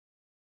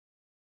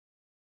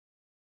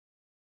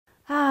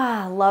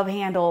Love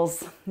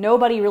handles.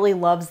 Nobody really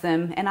loves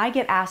them, and I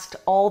get asked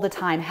all the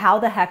time how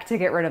the heck to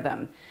get rid of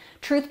them.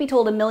 Truth be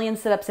told, a million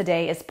sit-ups a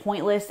day is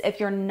pointless if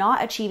you're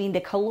not achieving the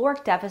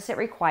caloric deficit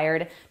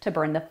required to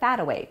burn the fat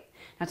away.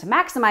 Now, to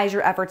maximize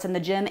your efforts in the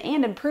gym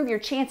and improve your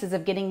chances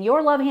of getting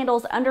your love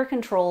handles under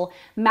control,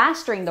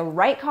 mastering the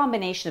right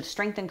combination of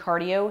strength and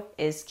cardio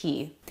is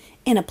key.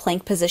 In a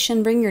plank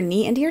position, bring your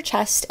knee into your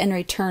chest and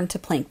return to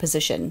plank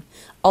position.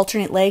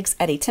 Alternate legs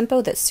at a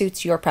tempo that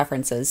suits your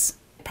preferences.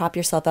 Prop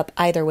yourself up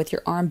either with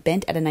your arm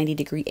bent at a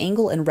 90-degree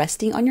angle and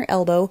resting on your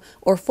elbow,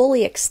 or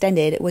fully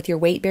extended with your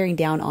weight bearing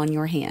down on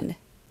your hand.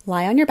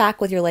 Lie on your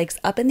back with your legs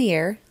up in the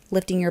air,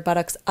 lifting your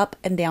buttocks up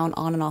and down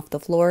on and off the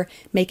floor,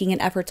 making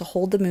an effort to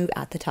hold the move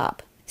at the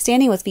top.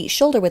 Standing with feet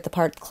shoulder width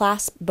apart,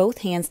 clasp both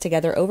hands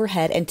together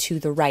overhead and to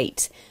the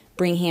right.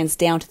 Bring hands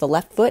down to the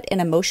left foot in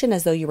a motion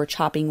as though you were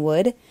chopping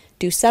wood.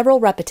 Do several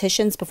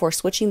repetitions before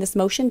switching this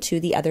motion to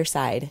the other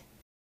side.